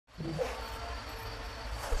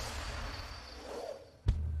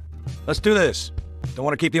let's do this. Don't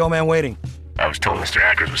want to keep the old man waiting. I was told Mr.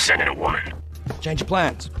 Ackers was sending a woman. Change of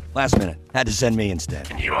plans. Last minute. Had to send me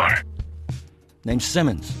instead. And you are? Name's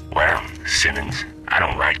Simmons. Well, Simmons, I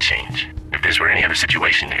don't like change. If this were any other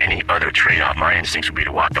situation, any other trade-off, my instincts would be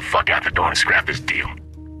to walk the fuck out the door and scrap this deal.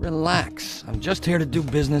 Relax. I'm just here to do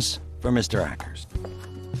business for Mr. Ackers.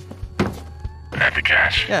 Have the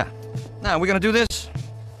cash? Yeah. Now, we're gonna do this?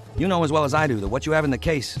 You know as well as I do that what you have in the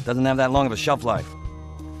case doesn't have that long of a shelf life.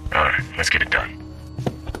 Alright, let's get it done.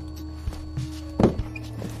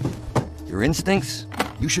 Your instincts?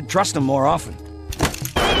 You should trust them more often.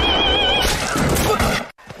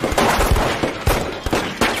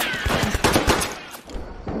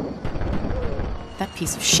 That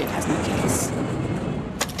piece of shit has no case.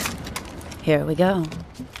 Here we go.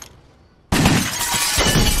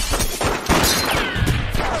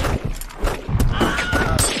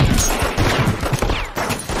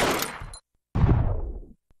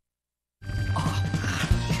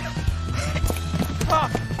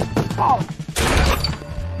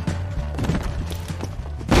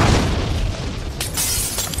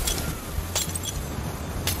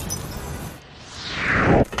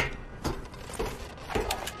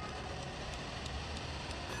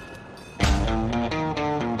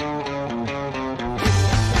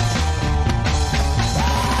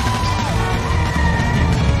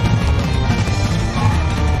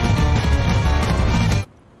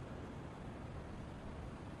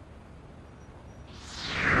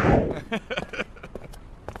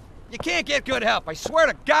 You can't get good help, I swear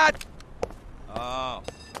to God! Oh.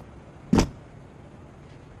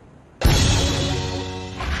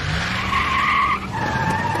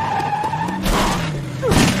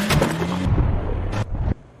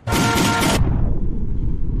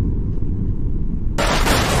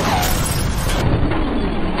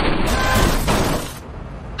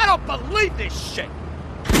 I don't believe this shit!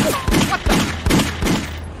 What the?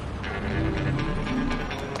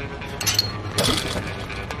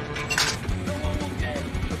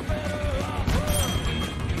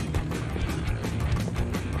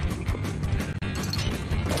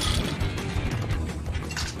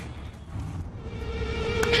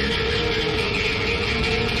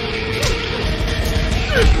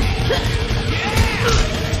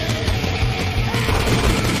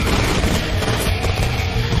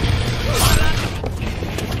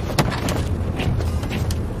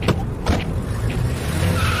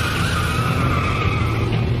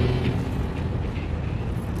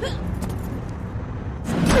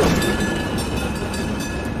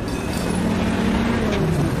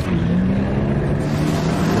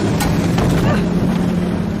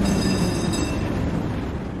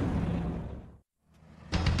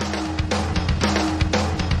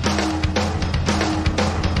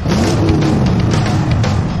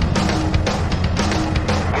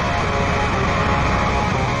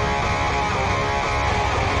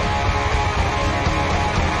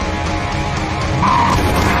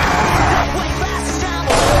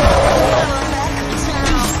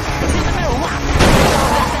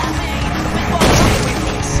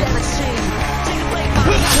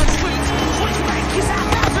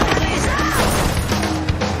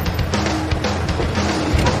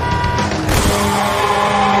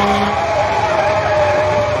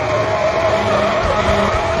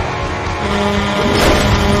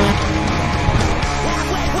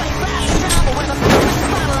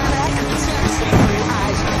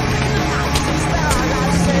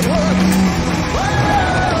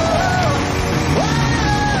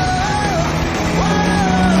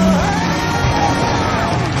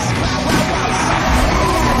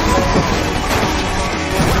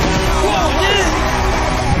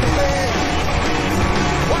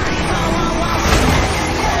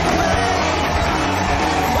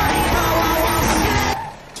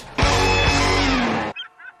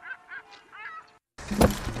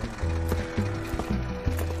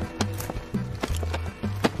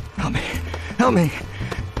 Help me.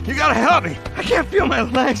 You gotta help me. I can't feel my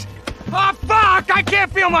legs. Oh, fuck! I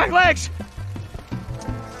can't feel my legs!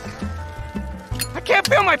 I can't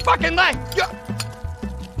feel my fucking leg!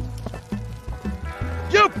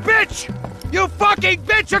 You bitch! You fucking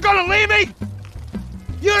bitch! You're gonna leave me?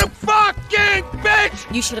 You fucking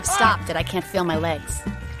bitch! You should have stopped it. I can't feel my legs.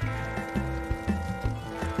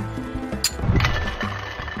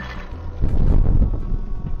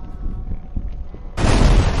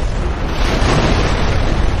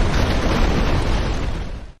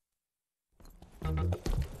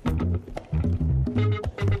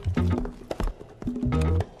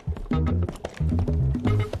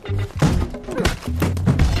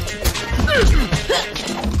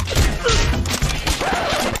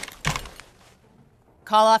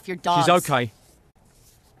 Call off your dogs. She's okay.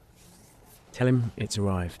 Tell him it's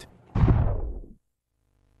arrived.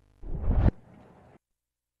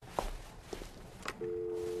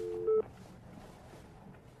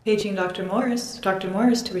 Paging Dr. Morris. Dr.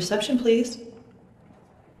 Morris to reception, please.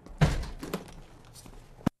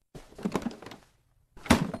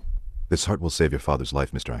 This heart will save your father's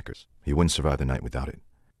life, Mr. Ackers. He wouldn't survive the night without it.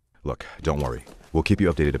 Look, don't worry. We'll keep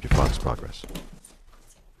you updated of your father's progress.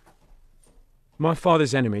 My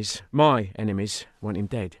father's enemies, my enemies, want him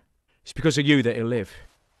dead. It's because of you that he'll live.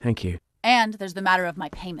 Thank you. And there's the matter of my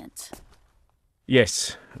payment.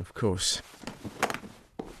 Yes, of course.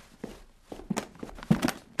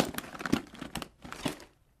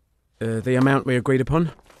 The amount we agreed upon?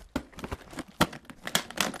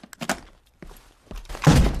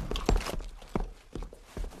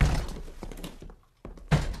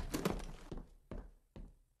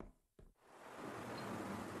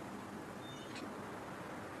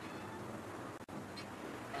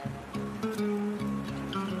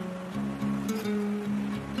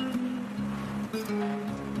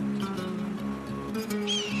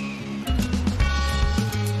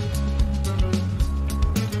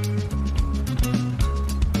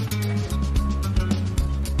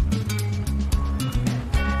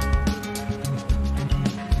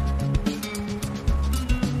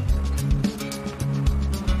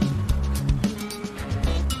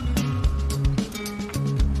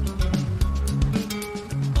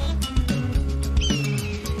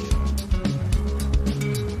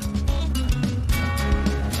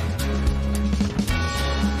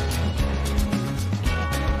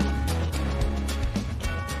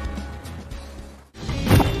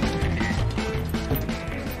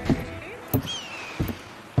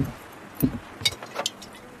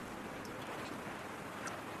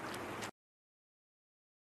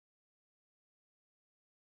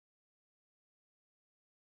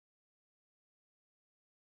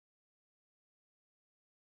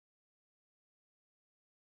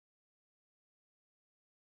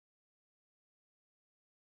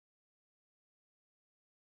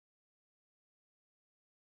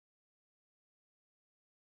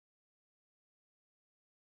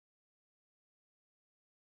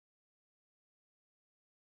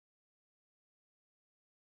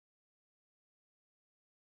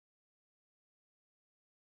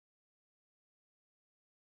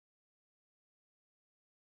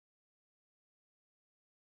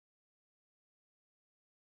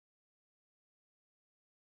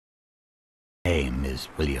 Name is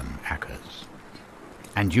William Ackers.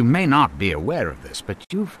 And you may not be aware of this, but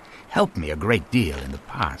you've helped me a great deal in the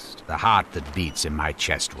past. The heart that beats in my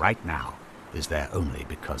chest right now is there only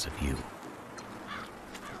because of you.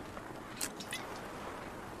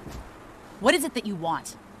 What is it that you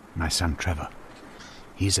want? My son Trevor.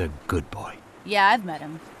 He's a good boy. Yeah, I've met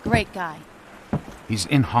him. Great guy. He's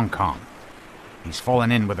in Hong Kong. He's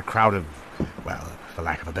fallen in with a crowd of, well, for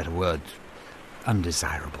lack of a better word,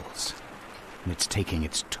 undesirables. And it's taking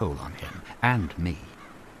its toll on him, and me.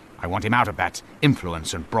 I want him out of that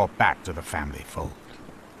influence and brought back to the family fold.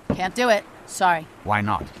 Can't do it. Sorry. Why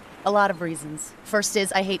not? A lot of reasons. First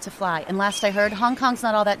is, I hate to fly, and last I heard, Hong Kong's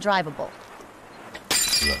not all that drivable.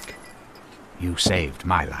 Look, you saved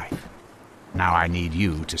my life. Now I need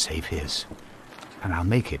you to save his. And I'll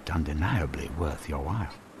make it undeniably worth your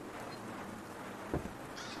while.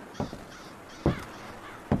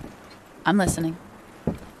 I'm listening.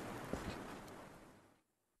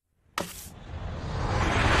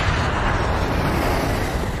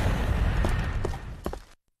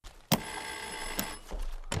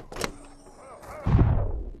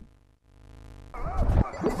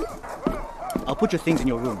 I'll put your things in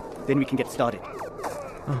your room, then we can get started.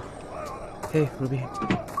 Oh. Hey, Ruby.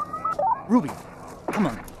 Ruby, come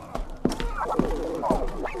on.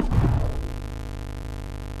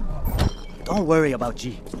 Don't worry about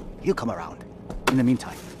G. He'll come around. In the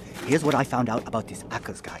meantime, here's what I found out about this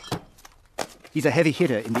Ackers guy. He's a heavy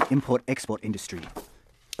hitter in the import-export industry.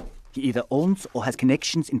 He either owns or has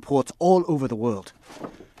connections in ports all over the world.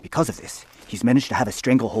 Because of this, he's managed to have a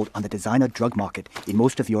stranglehold on the designer drug market in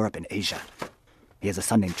most of Europe and Asia. He has a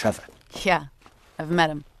son named Trevor. Yeah, I've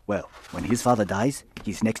met him. Well, when his father dies,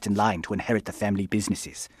 he's next in line to inherit the family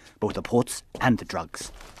businesses, both the ports and the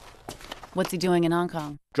drugs. What's he doing in Hong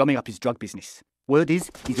Kong? Drumming up his drug business. Word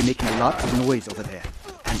is, he's been making a lot of noise over there.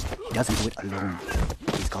 And he doesn't do it alone.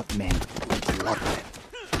 He's got men, a lot of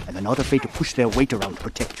them. And they're not afraid to push their weight around to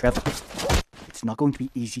protect Trevor. It's not going to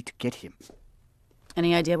be easy to get him.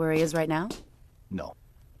 Any idea where he is right now? No.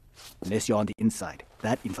 Unless you're on the inside,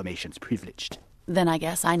 that information's privileged. Then I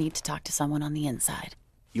guess I need to talk to someone on the inside.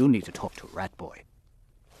 You'll need to talk to Rat Boy.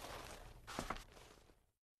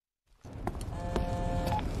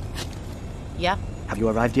 Yeah? Have you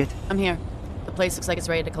arrived yet? I'm here. The place looks like it's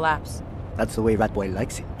ready to collapse. That's the way Ratboy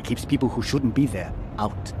likes it. He keeps people who shouldn't be there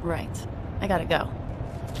out. Right. I gotta go.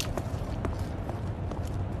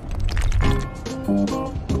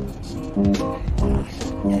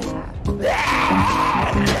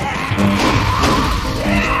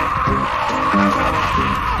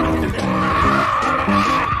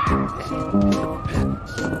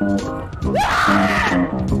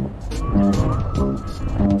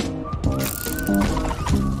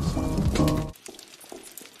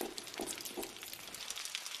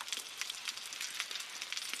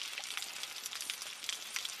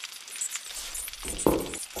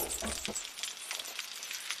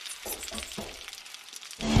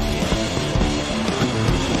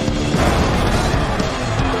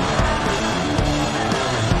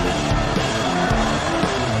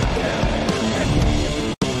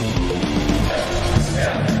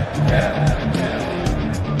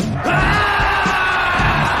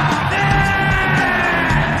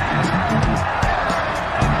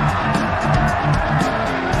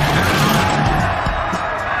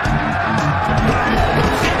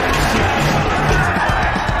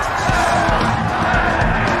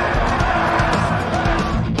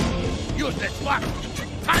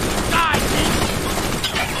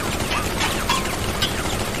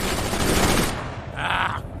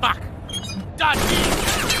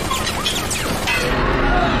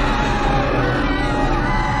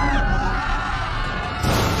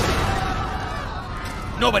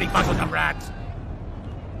 Nobody fucks with them rats.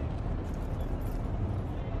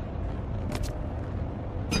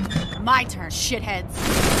 My turn, shitheads.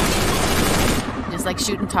 Just like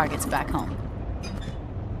shooting targets back home.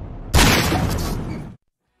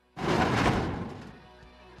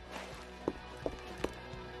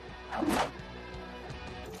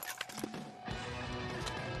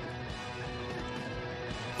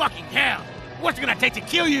 Fucking hell! What's it gonna take to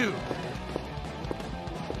kill you?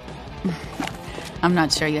 I'm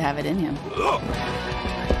not sure you have it in you.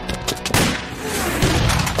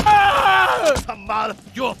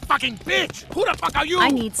 You a fucking bitch! Who the fuck are you? I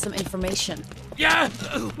need some information. Yeah?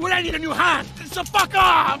 Well, I need a new hand, so fuck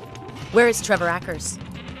off! Where is Trevor Ackers?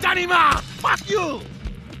 Danima! Fuck you!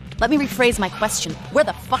 Let me rephrase my question. Where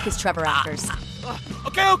the fuck is Trevor Ackers?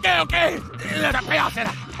 Okay. There's a payoff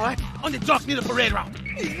center, alright? On the docks near the parade route.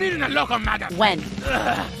 He's meeting a local madam. When?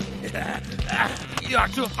 You are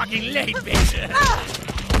too fucking late, bitch.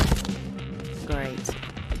 Great.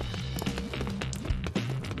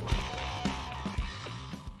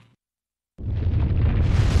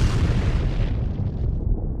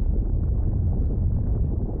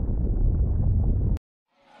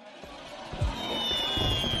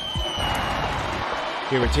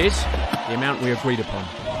 Here it is, the amount we agreed upon.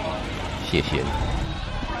 谢谢你.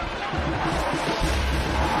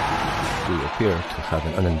 We appear to have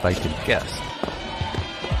an uninvited guest.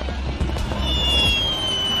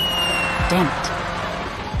 Damn it.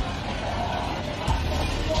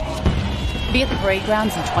 Be at the parade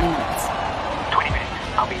grounds in 20 minutes. 20 minutes.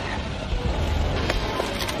 I'll be there.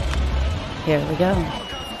 Here we go.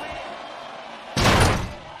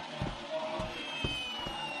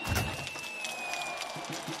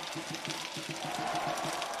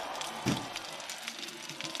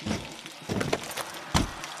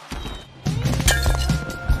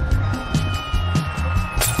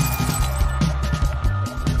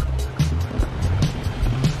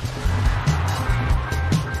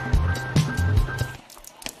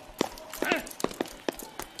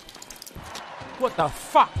 What the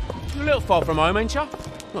fuck? You're a little far from home, ain't you?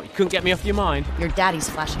 What, you couldn't get me off your mind? Your daddy's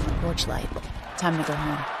flashing the porch light. Time to go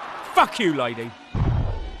home. Fuck you, lady.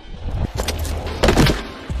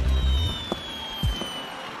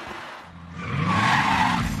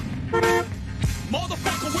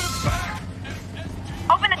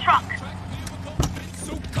 Open the trunk.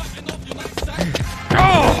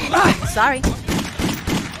 Oh! Sorry.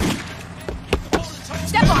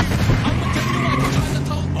 Step on.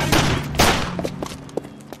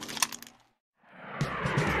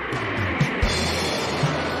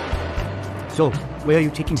 So, where are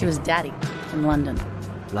you taking To him? his daddy from London.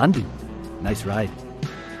 London. Nice ride.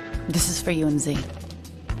 This is for you and Z.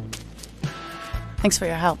 Thanks for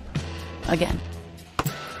your help. Again.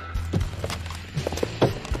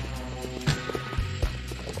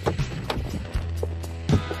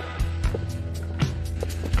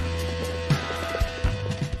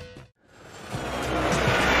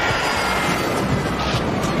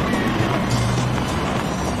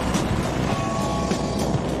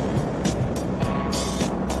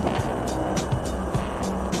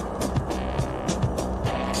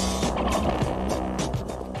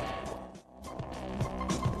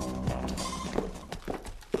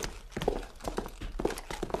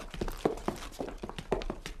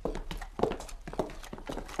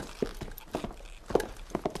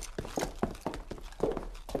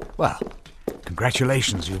 Well,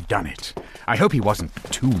 congratulations, you've done it. I hope he wasn't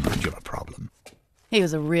too much of a problem. He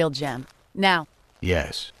was a real gem. Now.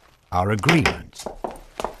 Yes, our agreement.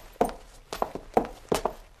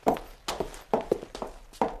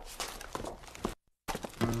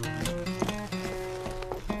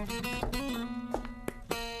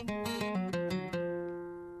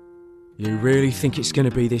 You really think it's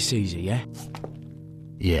gonna be this easy, yeah?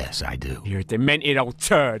 Yes, I do. You're a demented old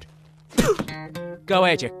turd. Go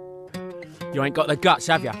ahead, you ain't got the guts,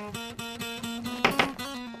 have you?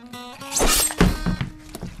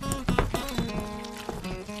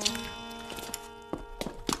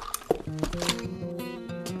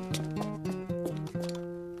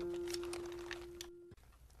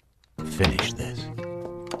 Finish this.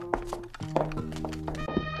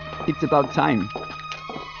 It's about time.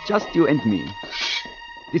 Just you and me.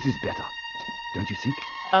 This is better, don't you think?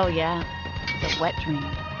 Oh, yeah. It's a wet dream.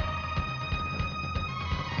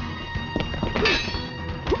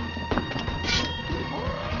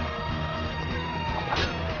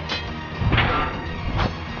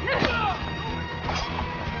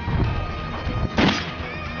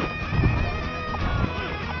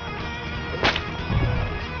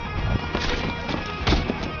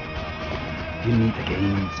 We meet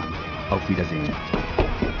again someday. Auf Wiedersehen.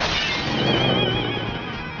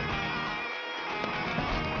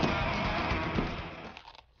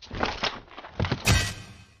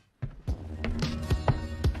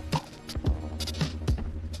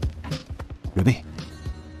 Ruby?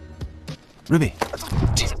 Ruby!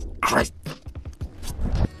 Jesus Christ!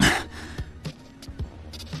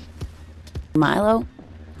 Milo?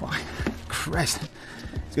 Why, Christ.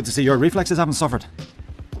 It's good to see your reflexes haven't suffered.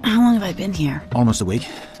 How long have I been here? Almost a week.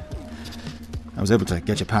 I was able to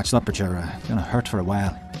get you patched up, but you're gonna hurt for a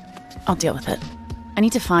while. I'll deal with it. I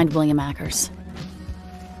need to find William Ackers.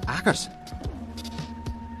 Ackers?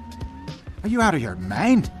 Are you out of your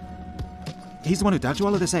mind? He's the one who dealt you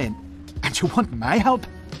all of this, eh? And you want my help?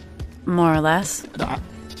 More or less.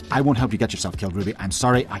 I won't help you get yourself killed, Ruby. I'm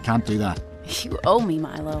sorry, I can't do that. You owe me,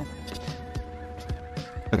 Milo.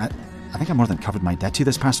 Look, I think I more than covered my debt to you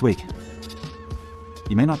this past week.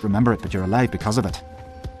 You may not remember it, but you're alive because of it.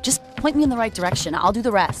 Just point me in the right direction. I'll do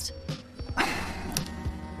the rest.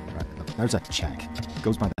 Right, look, there's a check. It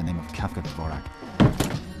goes by the name of Kafka Dvorak.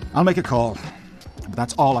 I'll make a call, but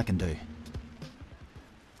that's all I can do.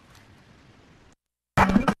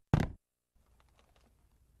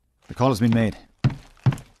 The call has been made.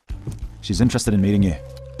 She's interested in meeting you.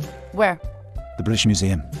 Where? The British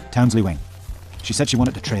Museum, Townsley Wing. She said she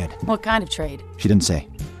wanted to trade. What kind of trade? She didn't say.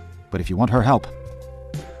 But if you want her help,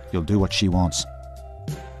 you'll do what she wants.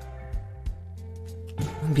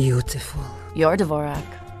 Beautiful. You're Dvorak.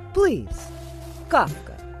 Please.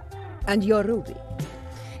 Kafka. And you're Ruby.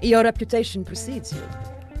 Your reputation precedes you.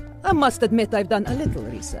 I must admit I've done a little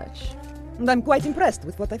research. And I'm quite impressed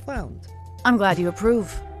with what I found. I'm glad you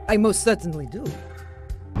approve. I most certainly do.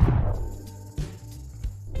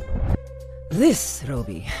 This,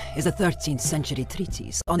 Ruby, is a 13th century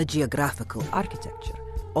treatise on the geographical architecture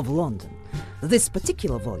of London. This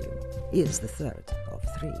particular volume is the third of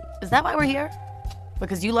 3. Is that why we're here?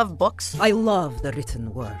 Because you love books? I love the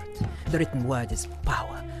written word. The written word is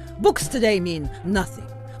power. Books today mean nothing.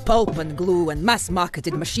 Pulp and glue and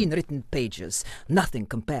mass-marketed machine-written pages. Nothing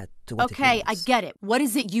compared to what Okay, it I is. get it. What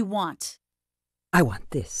is it you want? I want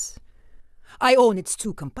this. I own its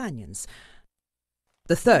 2 companions.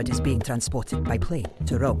 The third is being transported by plane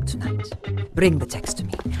to Rome tonight. Bring the text to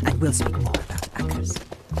me, and we'll speak more about Ackers.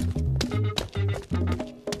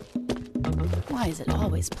 Why is it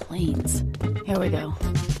always planes? Here we go.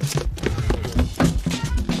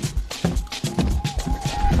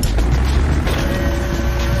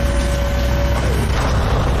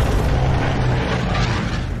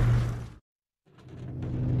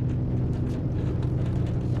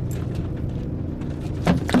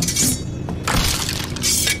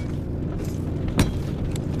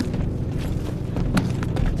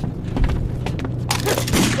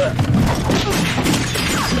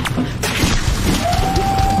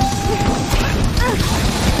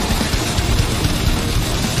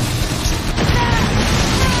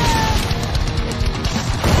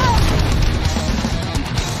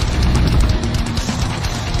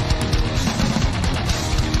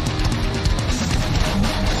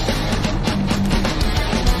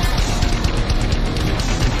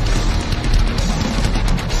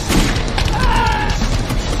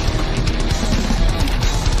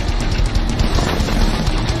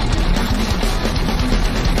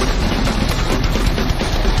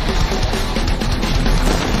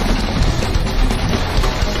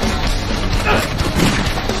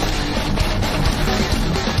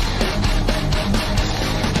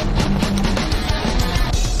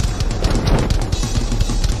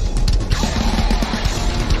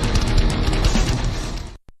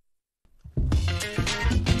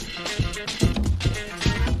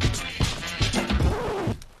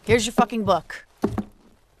 Here's your fucking book.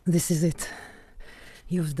 This is it.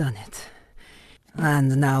 You've done it.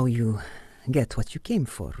 And now you get what you came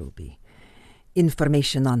for, Ruby.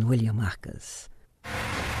 Information on William Akers.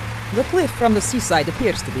 The cliff from the seaside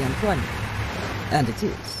appears to be unclimbable. And it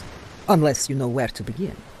is. Unless you know where to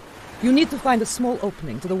begin. You need to find a small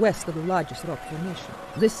opening to the west of the largest rock formation.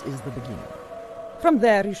 This is the beginning. From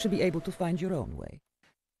there, you should be able to find your own way.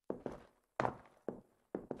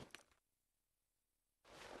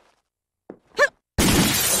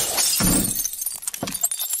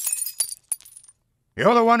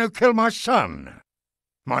 You're the one who killed my son.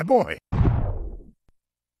 My boy.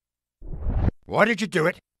 Why did you do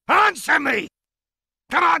it? Answer me!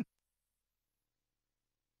 Come on!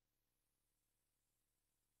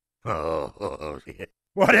 Oh,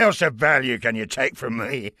 what else of value can you take from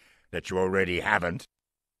me that you already haven't?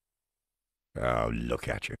 Oh, look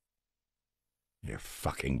at you. You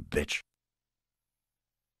fucking bitch.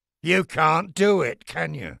 You can't do it,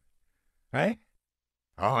 can you? Eh?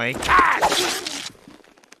 I can!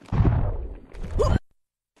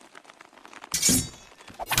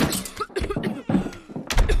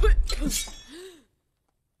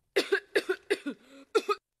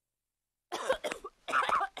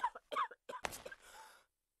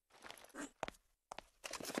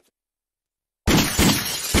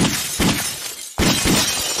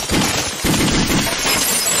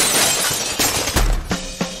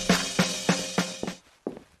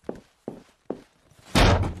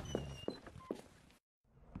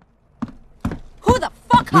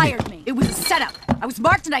 Hired me. It was a setup. I was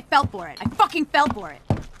marked and I fell for it. I fucking fell for it.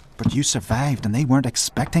 But you survived and they weren't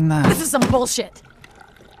expecting that. This is some bullshit.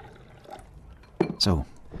 So,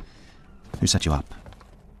 who set you up?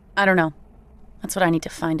 I don't know. That's what I need to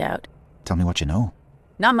find out. Tell me what you know.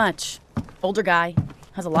 Not much. Older guy.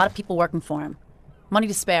 Has a lot of people working for him. Money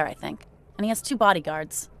to spare, I think. And he has 2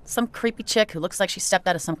 bodyguards. Some creepy chick who looks like she stepped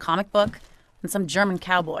out of some comic book, and some German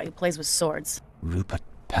cowboy who plays with swords. Rupert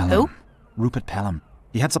Pelham. Who? Rupert Pelham.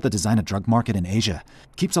 He heads up the design a drug market in Asia.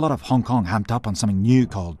 Keeps a lot of Hong Kong hamped up on something new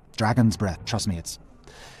called Dragon's Breath. Trust me, it's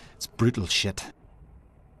brutal shit.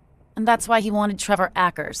 And that's why he wanted Trevor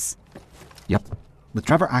Akers. Yep. With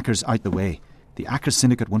Trevor Akers out the way, the Akers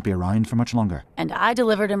syndicate won't be around for much longer. And I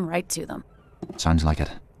delivered him right to them. Sounds like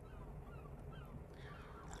it.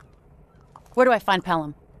 Where do I find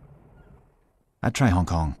Pelham? I'd try Hong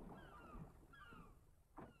Kong.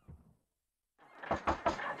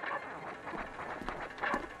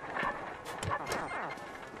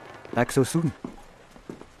 Back so soon?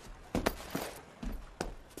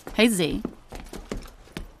 Hey, Z.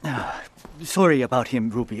 Sorry about him,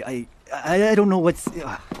 Ruby. I don't know what's...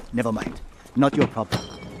 never mind. Not your problem.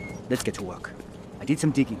 Let's get to work. I did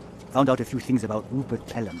some digging. Found out a few things about Rupert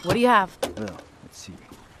Pelham. What do you have? Well, let's see.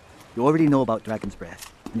 You already know about Dragon's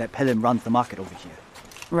Breath, and that Pelham runs the market over here.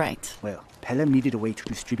 Right. Well, Pelham needed a way to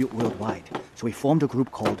distribute worldwide, so he formed a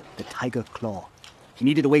group called the Tiger Claw. He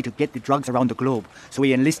needed a way to get the drugs around the globe, so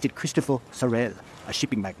he enlisted Christopher Sorrell, a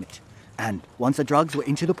shipping magnate. And once the drugs were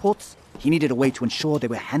into the ports, he needed a way to ensure they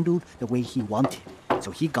were handled the way he wanted. So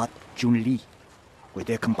he got Jun Lee. With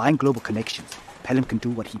their combined global connections, Pelham can do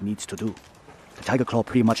what he needs to do. The Tiger Claw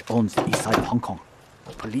pretty much owns the east side of Hong Kong.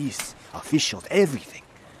 Police, officials, everything.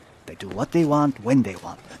 They do what they want, when they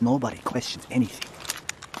want. Nobody questions anything.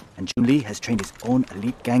 And Jun Lee has trained his own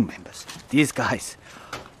elite gang members. These guys,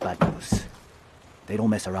 bad news. They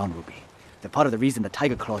don't mess around, Ruby. They're part of the reason the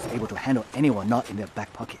Tiger Claw is able to handle anyone not in their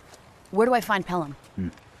back pocket. Where do I find Pelham?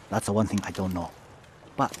 That's the one thing I don't know.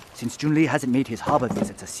 But since Jun Lee hasn't made his harbor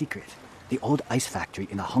visits a secret, the old ice factory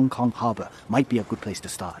in the Hong Kong harbor might be a good place to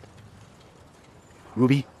start.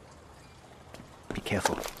 Ruby, be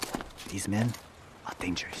careful. These men are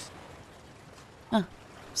dangerous.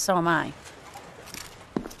 So am I.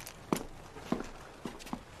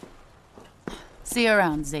 See you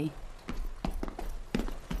around, Z.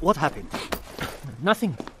 What happened?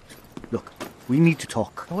 Nothing. Look, we need to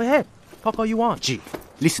talk. Go ahead. Talk all you want. Gee,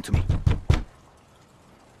 listen to me.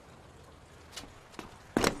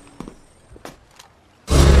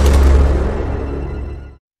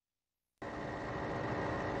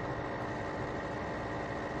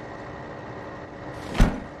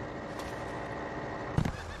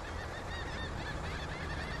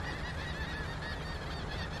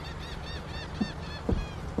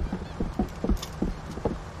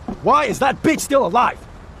 Why is that bitch still alive?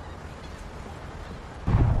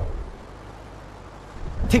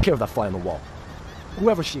 Take care of that fly on the wall.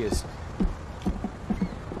 Whoever she is.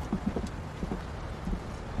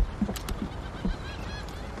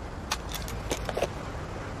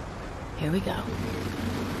 Here we go.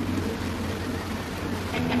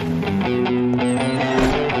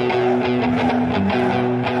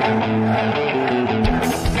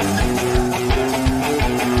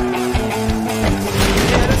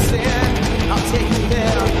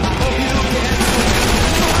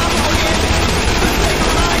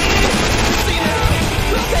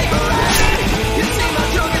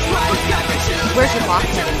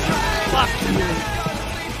 blockheading me. Fuck you.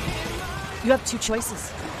 You have two choices.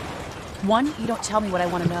 One, you don't tell me what I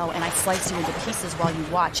want to know, and I slice you into pieces while you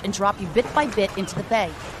watch and drop you bit by bit into the bay.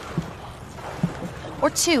 Or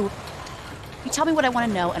two, you tell me what I want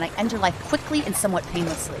to know, and I end your life quickly and somewhat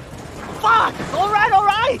painlessly. Fuck!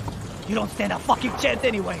 Alright! You don't stand a fucking chance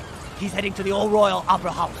anyway. He's heading to the Old Royal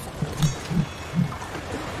Opera House.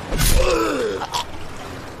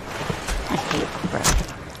 I hate opera.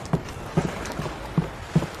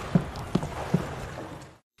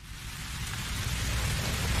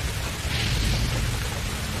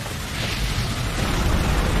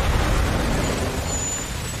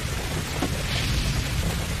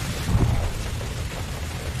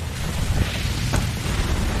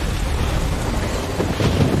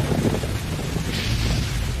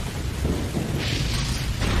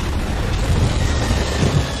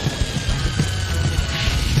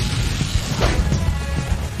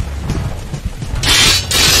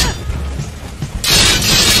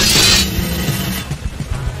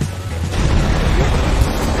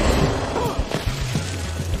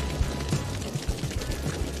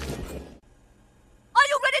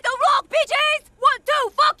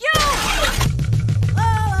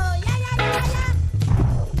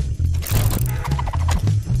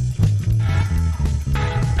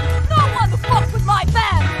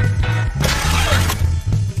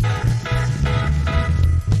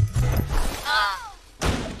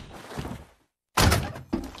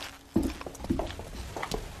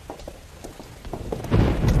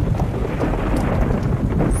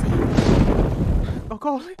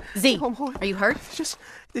 Z, are you hurt?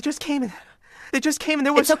 They just came and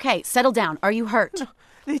there was... It's okay. Settle down. Are you hurt? No,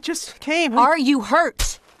 they just came. Are you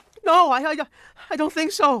hurt? No, I don't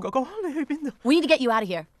think so. Go on. We need to get you out of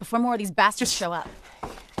here before more of these bastards show up.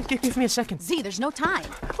 Give me a second. Z, there's no time.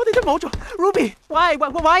 What did the mojo? Ruby,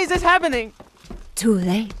 why is this happening? Too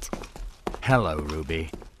late. Hello,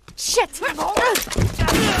 Ruby. Shit!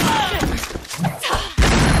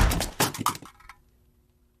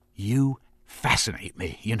 You fascinate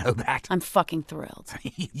me, you know that? I'm fucking thrilled.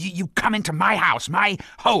 You come into my house, my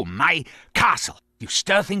home, my castle. You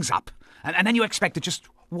stir things up, and then you expect to just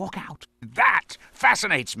walk out. That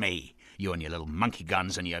fascinates me. You and your little monkey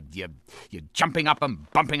guns, and you're jumping up and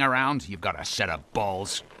bumping around. You've got a set of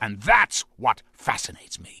balls, and that's what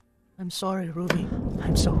fascinates me. I'm sorry, Ruby.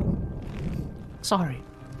 I'm so sorry.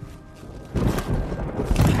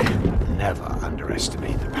 Never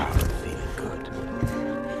underestimate the power of feeling good.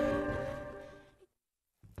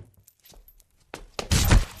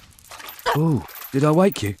 Oh, did I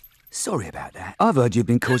wake you? Sorry about that. I've heard you've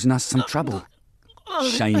been causing us some trouble.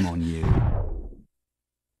 Shame on you.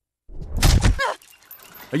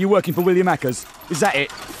 Are you working for William Ackers? Is that it?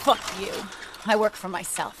 Fuck you. I work for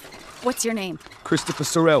myself. What's your name? Christopher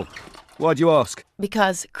Sorrell. Why'd you ask?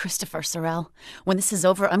 Because, Christopher Sorrell, when this is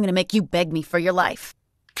over, I'm gonna make you beg me for your life.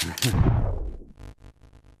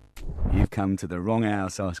 You've come to the wrong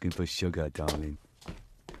house asking for sugar, darling.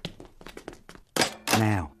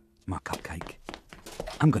 Now, my cupcake.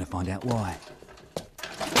 I'm gonna find out why.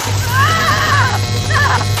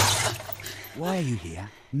 Why are you here?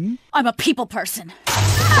 Hmm? I'm a people person.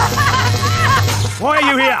 Why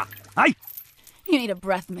are you here? Hey? You need a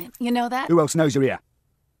breath mint. You know that? Who else knows you're here?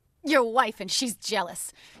 Your wife, and she's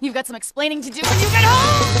jealous. You've got some explaining to do when you get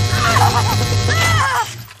home!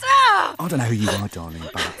 I don't know who you are, darling,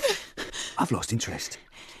 but I've lost interest.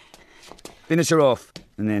 Finish her off,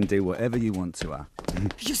 and then do whatever you want to her.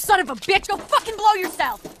 You son of a bitch! Go fucking blow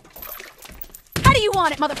yourself! How do you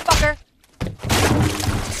want it, motherfucker?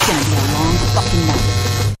 It's gonna be a long fucking night.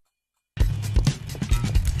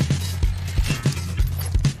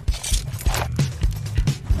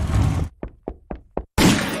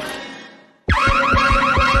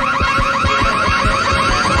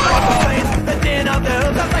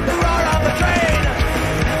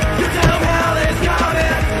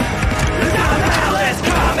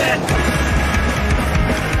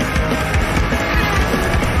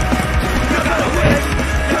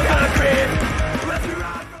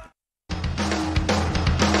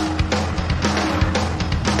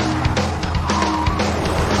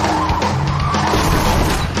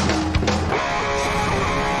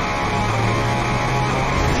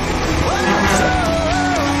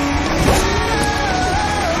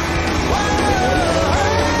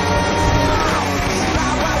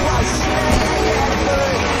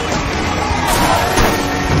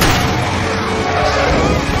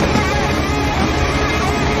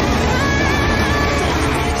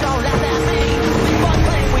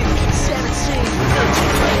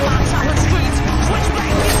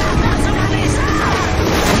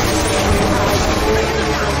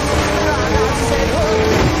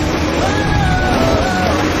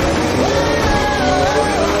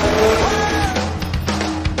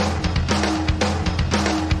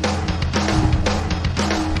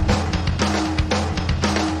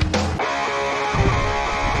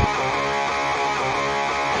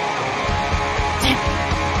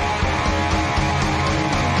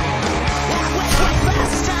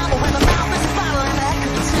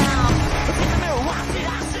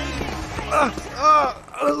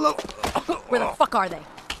 fuck are they?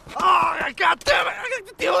 Oh, God damn it! I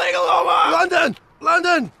got the illegal over! London!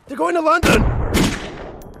 London! They're going to London!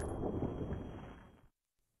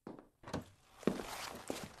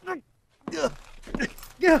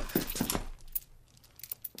 Yeah.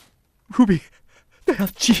 Ruby, they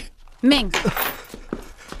have G. Ming.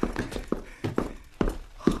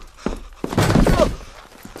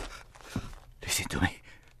 Listen to me.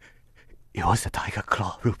 It was the Tiger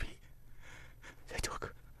Claw, Ruby.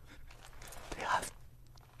 They have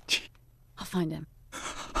G. I'll find him.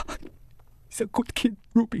 He's a good kid,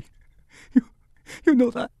 Ruby. You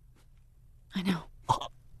know that? I know. Oh.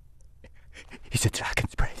 He's a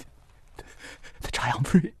dragon's breath. The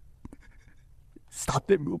triumvirate. Stop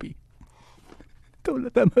them, Ruby. Don't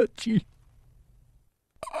let them hurt you.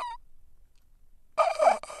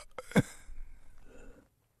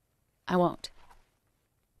 I won't.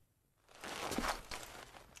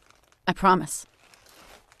 I promise.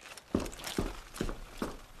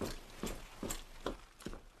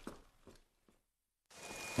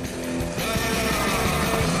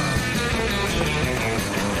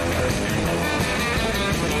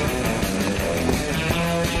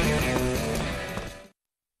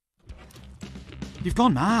 You've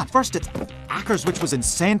gone mad. First it's Ackers, which was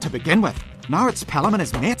insane to begin with. Now it's Pelham and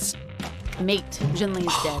his mates. Mate,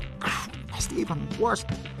 Junli's dead. That's even worse.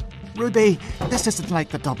 Ruby, this isn't like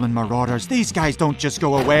the Dublin Marauders. These guys don't just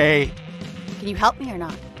go away. Can you help me or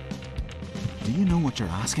not? Do you know what you're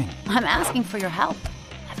asking? I'm asking for your help.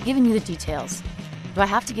 I've given you the details. Do I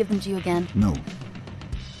have to give them to you again? No,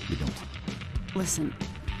 you don't. Listen,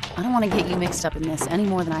 I don't want to get you mixed up in this any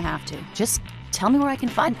more than I have to. Just tell me where I can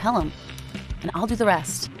find Pelham, and I'll do the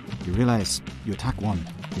rest. You realize you attack one,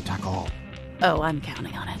 you attack all. Oh, I'm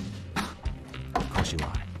counting on it. Of course you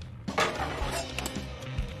are.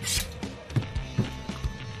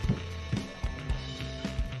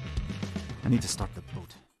 I need to start the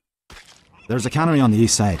boat. There's a cannery on the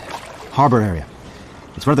east side. Harbour area.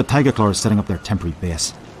 It's where the Tiger Claw is setting up their temporary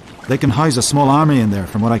base. They can house a small army in there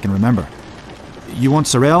from what I can remember. You want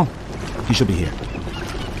Sorrel? He should be here.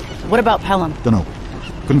 What about Pelham? Dunno.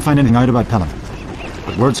 Couldn't find anything out about Pelham.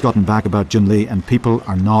 But word's gotten back about Junli and people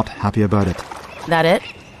are not happy about it. That it?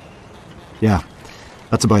 Yeah,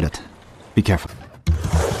 that's about it. Be careful.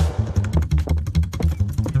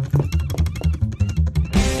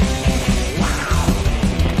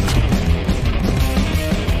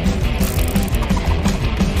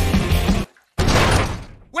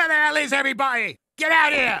 Where the hell is everybody? Get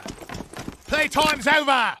out here! Playtime's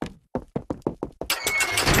over!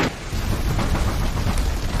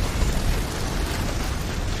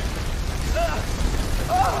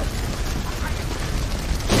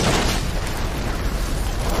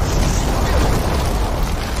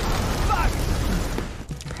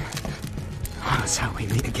 Oh, so we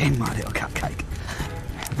meet again, my little cupcake.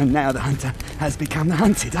 And now the hunter has become the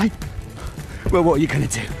hunted, eh? Well, what are you gonna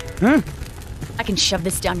do, huh? I can shove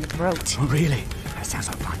this down your throat. Oh, really? That sounds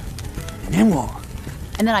like fun. And then what?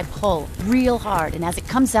 And then I pull real hard, and as it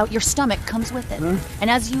comes out, your stomach comes with it. Huh? And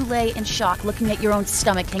as you lay in shock, looking at your own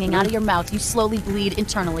stomach hanging out of your mouth, you slowly bleed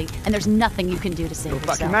internally, and there's nothing you can do to save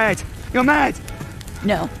yourself. You're fucking mad! You're mad!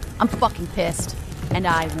 No, I'm fucking pissed, and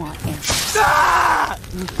I want answers. Ah!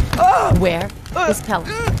 Oh! Where is Pelham?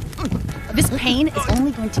 This pain is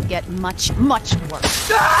only going to get much, much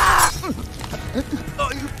worse. Ah! Oh,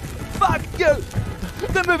 you fuck you!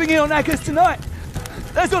 They're moving in on Ackers tonight.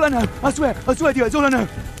 That's all I know. I swear to you, that's all I know.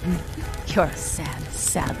 You're a sad,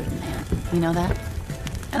 sad little man. You know that?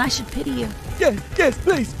 And I should pity you. Yes,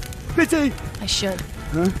 please. Pity. I should.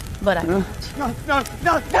 Huh? But I won't. No!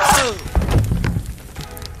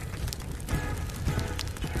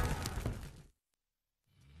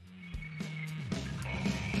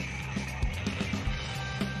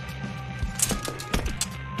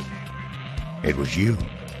 It was you.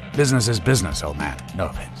 Business is business, old man. No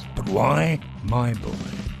offense. But why, my boy?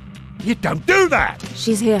 You don't do that!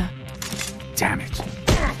 She's here. Damn it.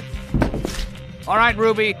 All right,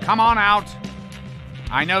 Ruby, come on out.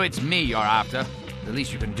 I know it's me you're after. The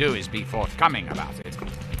least you can do is be forthcoming about it.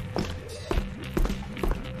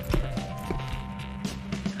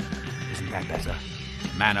 Isn't that better?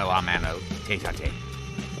 Mano a mano, tete-a-tete.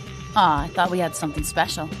 Aw, I thought we had something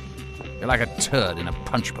special. You're like a turd in a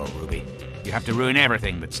punch bowl, Ruby. You have to ruin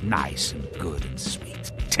everything that's nice and good and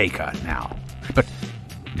sweet. Take her now, but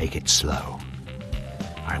make it slow.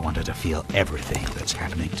 I want her to feel everything that's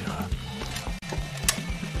happening to her.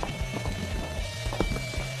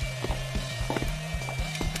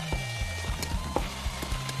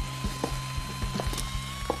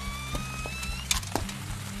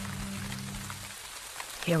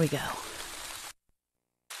 Here we go.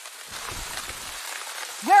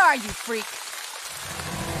 Where are you, freak?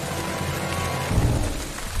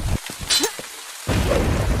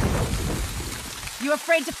 You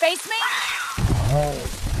afraid to face me?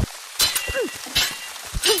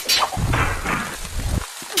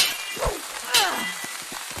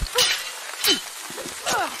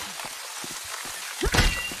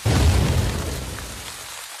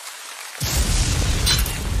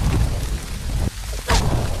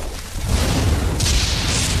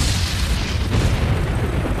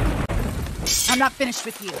 I'm not finished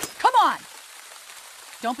with you. Come on!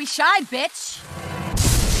 Don't be shy, bitch!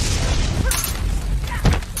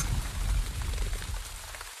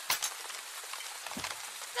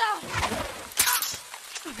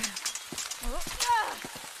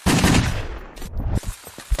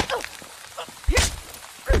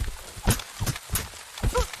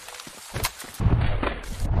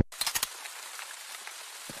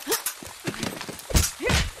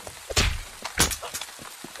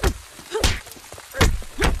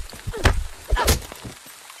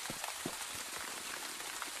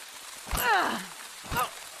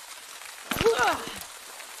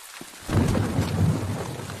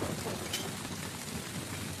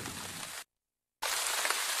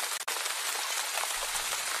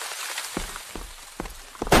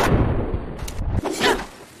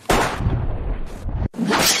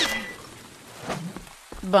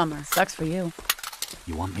 Bummer. Sucks for you.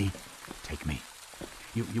 You want me? Take me.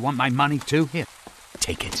 You want my money too? Here.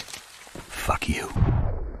 Take it. Fuck you.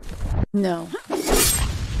 No.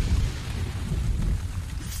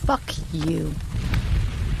 Fuck you.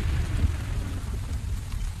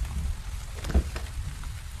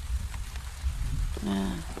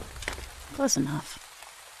 Yeah. Close enough.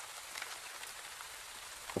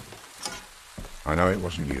 I know it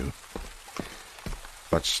wasn't you.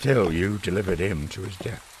 But still, you delivered him to his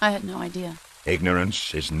death. I had no idea.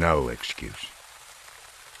 Ignorance is no excuse.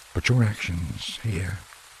 But your actions here...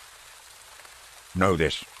 Know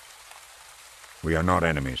this. We are not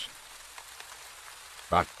enemies.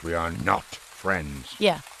 But we are not friends.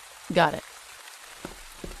 Yeah, got it.